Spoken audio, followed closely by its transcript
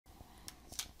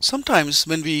Sometimes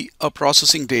when we are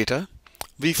processing data,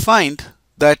 we find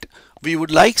that we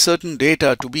would like certain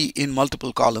data to be in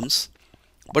multiple columns,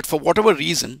 but for whatever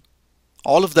reason,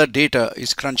 all of that data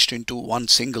is crunched into one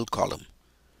single column,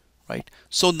 right?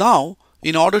 So now,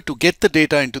 in order to get the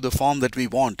data into the form that we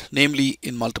want, namely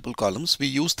in multiple columns, we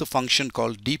use the function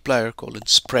called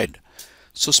dplyr::spread.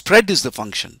 So spread is the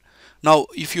function. Now,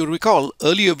 if you recall,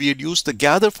 earlier we had used the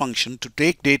gather function to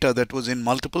take data that was in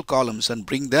multiple columns and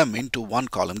bring them into one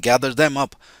column, gather them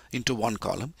up into one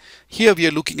column. Here we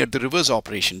are looking at the reverse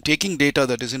operation, taking data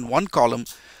that is in one column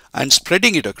and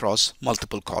spreading it across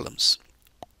multiple columns.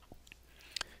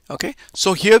 Okay,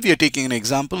 so here we are taking an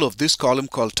example of this column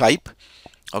called type,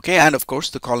 okay, and of course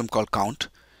the column called count.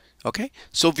 Okay,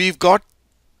 so we've got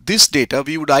this data.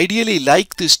 We would ideally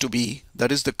like this to be,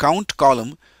 that is the count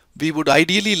column, we would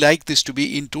ideally like this to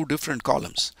be in two different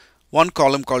columns. One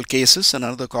column called cases and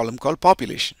another column called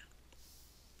population.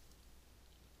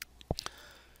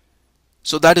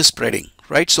 So that is spreading,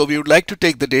 right? So we would like to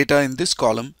take the data in this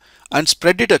column and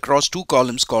spread it across two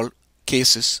columns called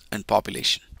cases and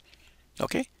population.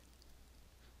 Okay.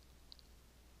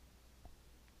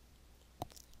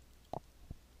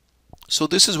 So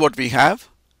this is what we have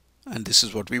and this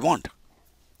is what we want.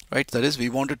 Right, that is, we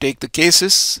want to take the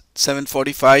cases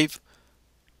 745,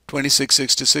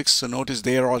 2666, so notice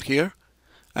they are all here,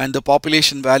 and the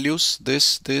population values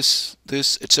this,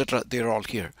 etc., they are all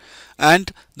here,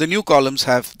 and the new columns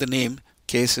have the name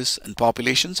cases and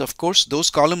populations. Of course, those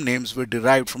column names were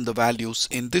derived from the values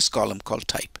in this column called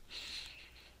type.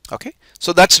 Okay,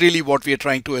 so that's really what we are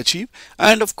trying to achieve,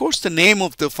 and of course the name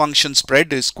of the function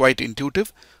spread is quite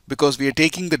intuitive because we are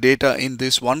taking the data in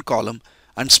this one column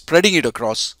and spreading it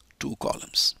across two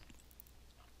columns.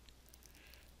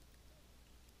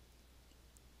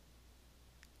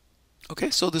 Okay,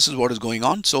 so this is what is going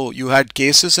on. So you had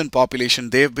cases and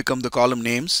population, they have become the column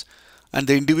names, and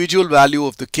the individual value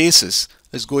of the cases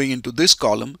is going into this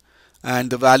column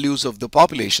and the values of the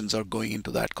populations are going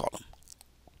into that column.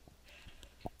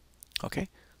 Okay,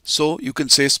 so you can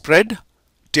say spread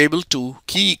table2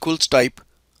 key equals type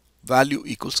value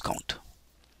equals count.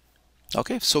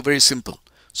 Okay, so very simple.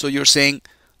 So you're saying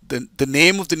the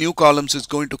name of the new columns is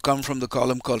going to come from the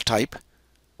column called type,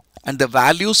 and the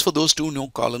values for those two new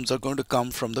columns are going to come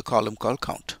from the column called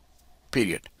count,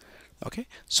 period. Okay,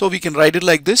 so we can write it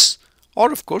like this,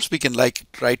 or of course we can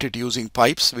write it using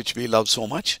pipes, which we love so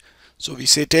much. So we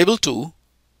say table2,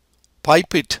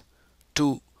 pipe it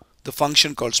to the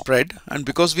function called spread, and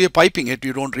because we are piping it,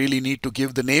 you don't really need to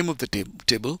give the name of the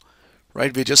table,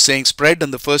 right? We're just saying spread,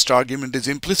 and the first argument is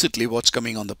implicitly what's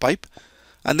coming on the pipe.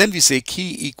 And then we say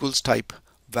key equals type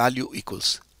value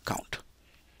equals count.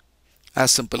 As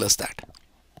simple as that.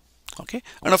 Okay,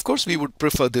 and of course we would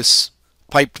prefer this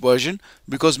piped version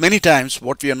because many times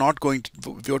what we're going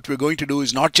to do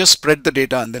is not just spread the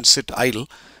data and then sit idle.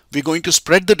 We're going to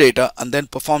spread the data and then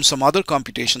perform some other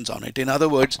computations on it. In other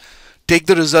words, take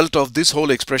the result of this whole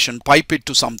expression, pipe it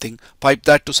to something, pipe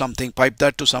that to something, pipe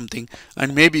that to something,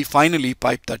 and maybe finally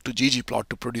pipe that to ggplot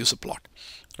to produce a plot,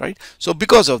 right? So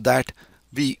because of that,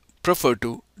 we prefer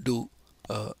to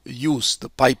use the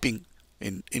piping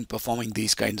in performing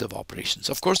these kinds of operations.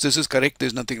 Of course, this is correct.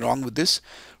 There's nothing wrong with this,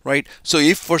 right? So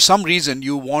if for some reason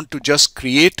you want to just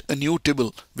create a new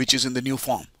table which is in the new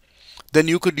form, then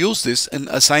you could use this and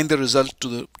assign the result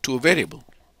to a variable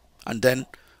and then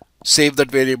save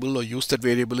that variable or use that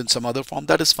variable in some other form.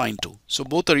 That is fine too. So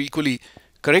both are equally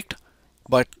correct,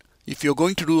 but if you're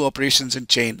going to do operations in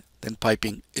chain, then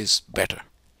piping is better.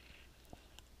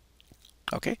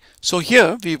 Okay, so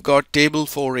here we've got table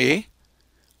 4a,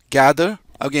 gather.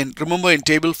 Again, remember in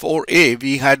table 4a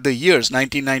we had the years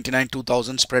 1999,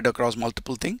 2000 spread across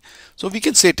multiple things. So we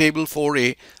can say table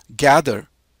 4a gather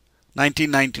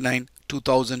 1999,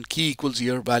 2000 key equals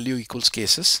year, value equals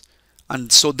cases. And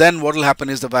so then what will happen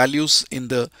is the values in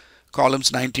the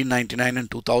columns 1999 and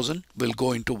 2000 will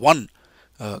go into one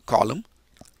column,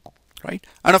 right?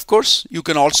 And of course you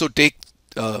can also take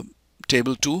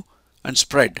table 2 and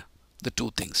spread the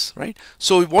two things, right?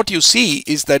 So what you see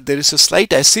is that there is a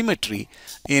slight asymmetry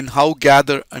in how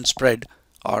gather and spread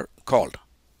are called,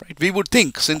 right? We would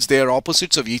think since they are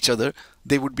opposites of each other,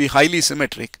 they would be highly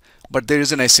symmetric, but there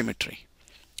is an asymmetry.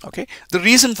 Okay, the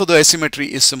reason for the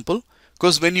asymmetry is simple,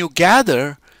 because when you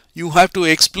gather, you have to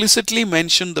explicitly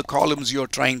mention the columns you are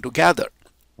trying to gather.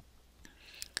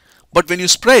 But when you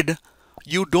spread,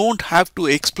 you don't have to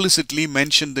explicitly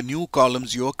mention the new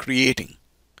columns you are creating.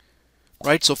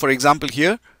 Right, so for example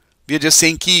here we are just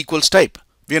saying key equals type.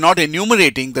 We are not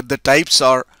enumerating that the types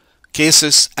are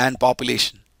cases and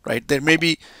population, right? There may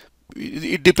be,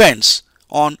 it depends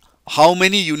on how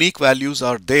many unique values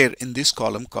are there in this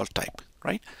column called type,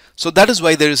 right? So that is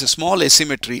why there is a small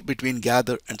asymmetry between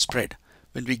gather and spread.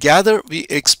 When we gather, we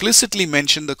explicitly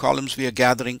mention the columns we are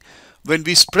gathering. When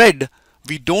we spread,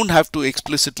 we don't have to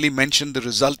explicitly mention the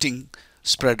resulting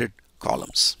spreaded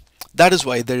columns. That is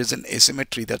why there is an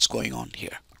asymmetry that's going on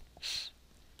here.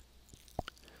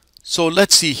 So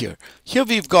let's see here. Here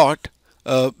we've got,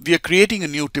 we are creating a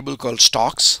new table called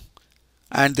stocks,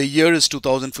 and the year is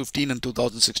 2015 and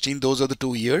 2016. Those are the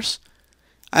 2 years.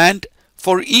 And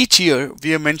for each year,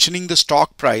 we are mentioning the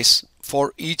stock price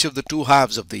for each of the 2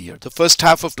 halves of the year. The first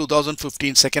half of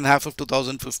 2015, second half of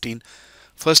 2015,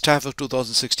 first half of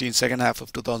 2016, second half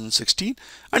of 2016.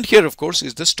 And here, of course,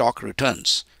 is the stock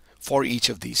returns for each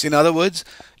of these. In other words,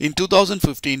 in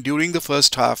 2015, during the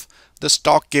first half, the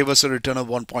stock gave us a return of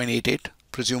 1.88,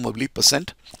 presumably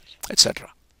percent,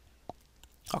 etc.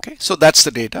 Okay, so that's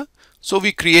the data. So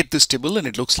we create this table and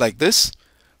it looks like this,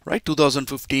 right?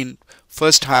 2015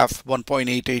 first half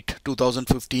 1.88,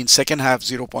 2015 second half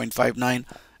 0.59,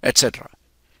 etc.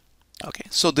 Okay,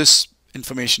 so this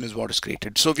information is what is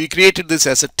created. So we created this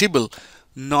as a table,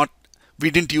 we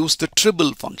didn't use the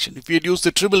tribble function. If we had used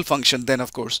the tribble function, then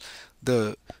of course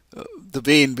the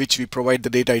way in which we provide the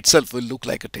data itself will look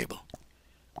like a table.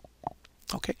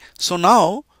 Okay, so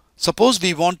now suppose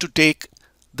we want to take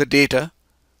the data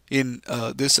in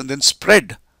this and then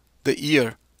spread the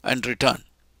year and return.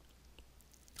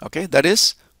 Okay, that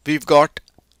is, we've got,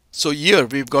 so year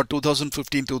we've got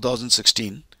 2015,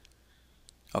 2016.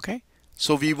 Okay,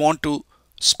 so we want to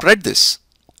spread this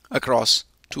across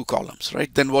 2 columns,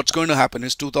 right? Then what's going to happen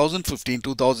is 2015,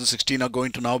 2016 are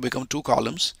going to now become 2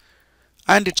 columns,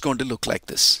 and it's going to look like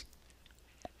this.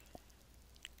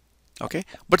 Okay,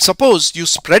 but suppose you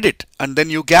spread it and then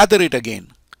you gather it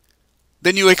again,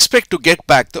 then you expect to get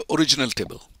back the original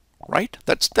table, right?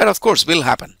 That of course will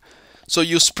happen. So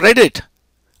you spread it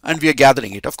and we are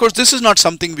gathering it. Of course, this is not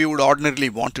something we would ordinarily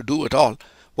want to do at all.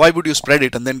 Why would you spread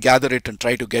it and then gather it and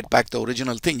try to get back the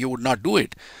original thing? You would not do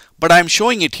it. But I'm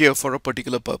showing it here for a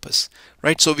particular purpose,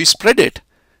 right? So we spread it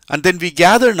and then we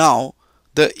gather now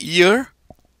the year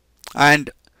and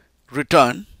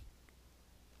return,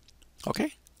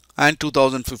 okay, and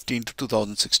 2015 to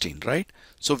 2016, right?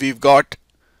 So we've got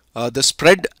the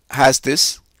spread has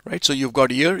this, right? So you've got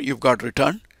year, you've got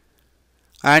return,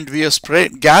 and we are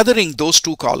gathering those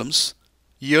 2 columns,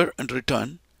 year and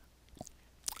return,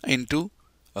 into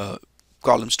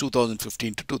columns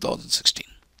 2015 to 2016.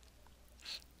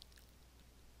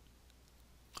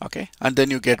 Okay, and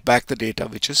then you get back the data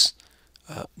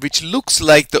which looks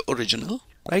like the original,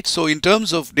 right? So in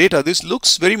terms of data, this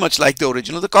looks very much like the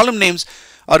original. The column names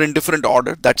are in different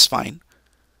order, that's fine.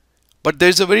 But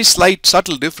there's a very slight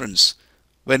subtle difference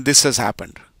when this has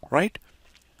happened, right?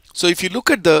 So if you look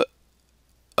at the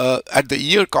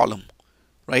year column,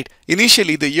 right?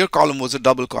 Initially the year column was a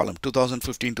double column,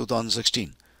 2015,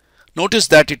 2016. Notice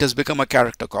that it has become a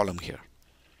character column here.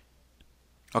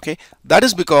 Okay, that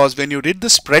is because when you did the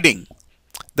spreading,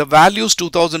 the values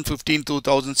 2015,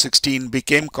 2016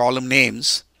 became column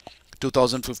names,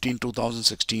 2015,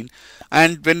 2016,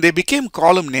 and when they became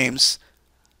column names,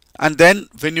 and then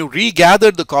when you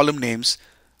regather the column names,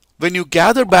 when you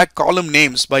gather back column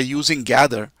names by using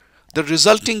gather, the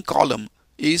resulting column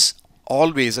is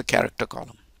always a character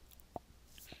column.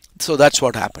 So that's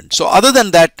what happened. So other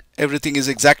than that, everything is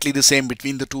exactly the same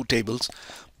between the 2 tables,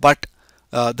 but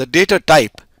the data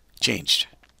type changed.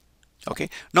 Okay.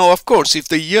 Now, of course, if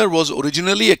the year was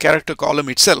originally a character column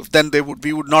itself, then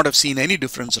we would not have seen any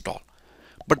difference at all.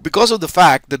 But because of the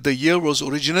fact that the year was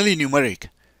originally numeric,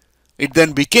 it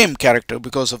then became character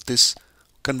because of this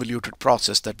convoluted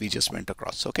process that we just went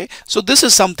across. Okay. So this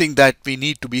is something that we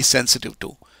need to be sensitive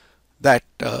to, that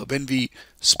when we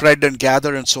spread and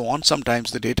gather and so on,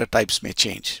 sometimes the data types may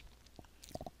change.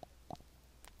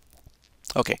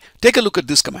 Okay. Take a look at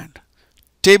this command.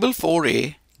 Table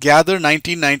 4a, gather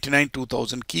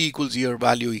 1999-2000, key equals year,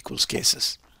 value equals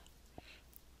cases.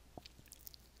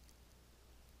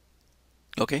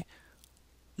 Okay.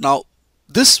 Now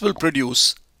this will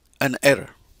produce an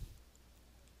error.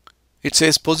 It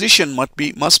says position must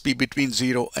be between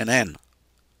 0 and n.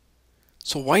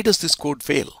 So why does this code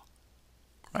fail?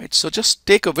 Right. So just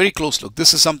take a very close look.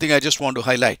 This is something I just want to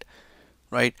highlight.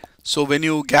 Right. So when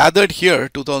you gathered here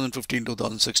 2015,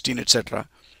 2016, etc.,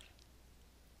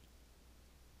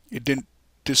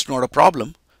 it's not a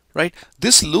problem, right?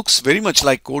 This looks very much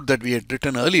like code that we had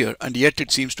written earlier, and yet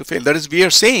it seems to fail. That is, we are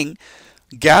saying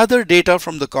gather data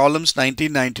from the columns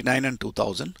 1999 and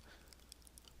 2000,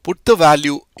 put the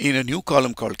value in a new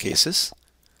column called cases,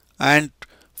 and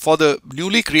for the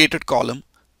newly created column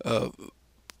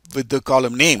with the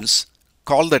column names,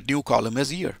 call that new column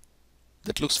as year.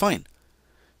 That looks fine.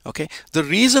 Okay. The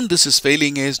reason this is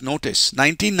failing is, notice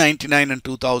 1999 and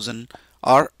 2000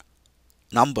 are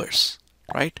numbers,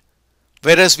 right?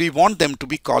 Whereas we want them to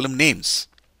be column names,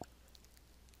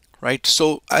 right?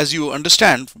 So as you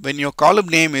understand, when your column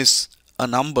name is a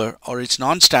number or it's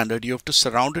non-standard, you have to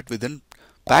surround it within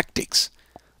backticks.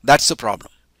 That's the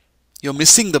problem. You're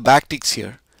missing the backticks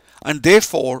here, and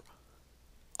therefore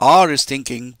R is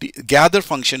thinking, the gather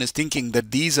function is thinking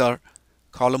that these are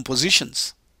column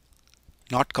positions,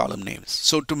 not column names.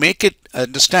 So to make it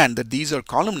understand that these are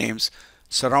column names,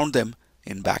 surround them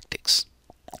in backticks.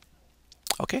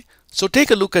 Okay, so take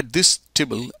a look at this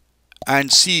table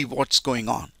and see what's going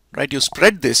on, right? You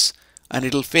spread this and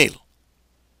it'll fail,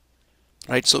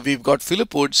 right? So we've got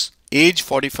Philip Woods, age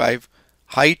 45,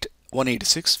 height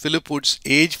 186, Philip Woods,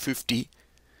 age 50,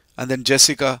 and then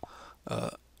Jessica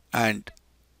and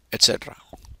etc.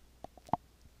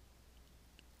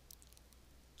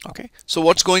 Okay, so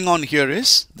what's going on here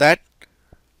is that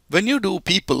when you do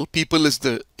people is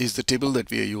the table that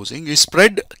we are using, you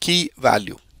spread key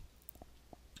value,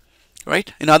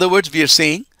 right? In other words, we are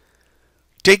saying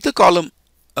take the column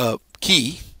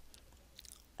key,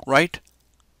 right?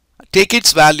 Take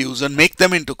its values and make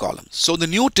them into columns. So the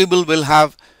new table will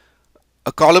have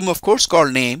a column, of course,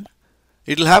 called name.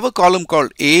 It'll have a column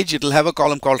called age. It'll have a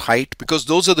column called height, because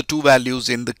those are the two values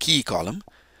in the key column.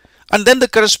 And then the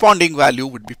corresponding value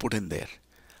would be put in there.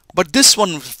 But this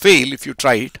one will fail if you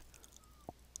try it,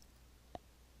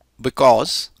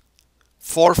 because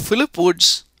for Philip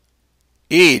Woods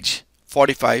age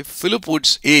 45, Philip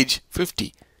Woods age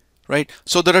 50, right?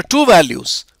 So there are two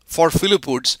values for Philip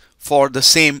Woods for the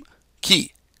same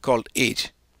key called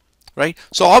age, right?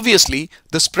 So obviously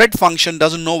the spread function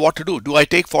doesn't know what to do. Do I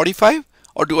take 45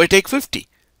 or do I take 50?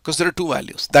 Because there are two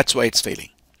values. That's why it's failing.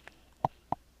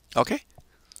 Okay.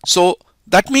 So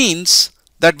that means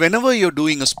that whenever you're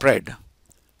doing a spread,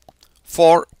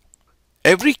 for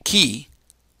every key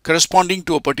corresponding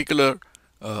to a particular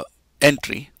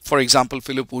entry, for example,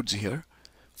 Philip Woods here,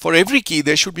 for every key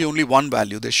there should be only one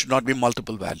value. There should not be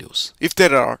multiple values. If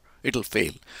there are, it'll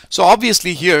fail. So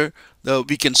obviously here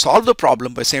we can solve the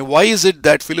problem by saying, why is it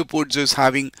that Philip Woods is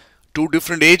having two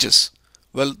different ages?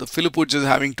 Well, the Philip Woods is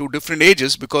having two different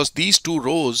ages because these two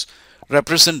rows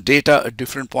represent data at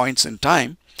different points in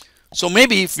time. So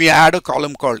maybe if we add a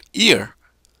column called year,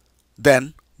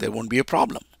 then there won't be a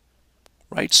problem,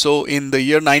 right? So in the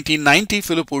year 1990,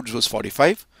 Philip Woods was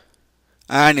 45,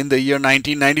 and in the year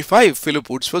 1995, Philip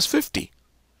Woods was 50.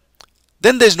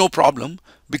 Then there's no problem,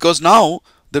 because now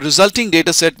the resulting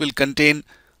data set will contain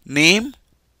name,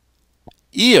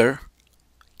 year,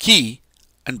 key,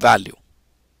 and value,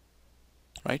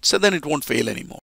 right? So then it won't fail anymore.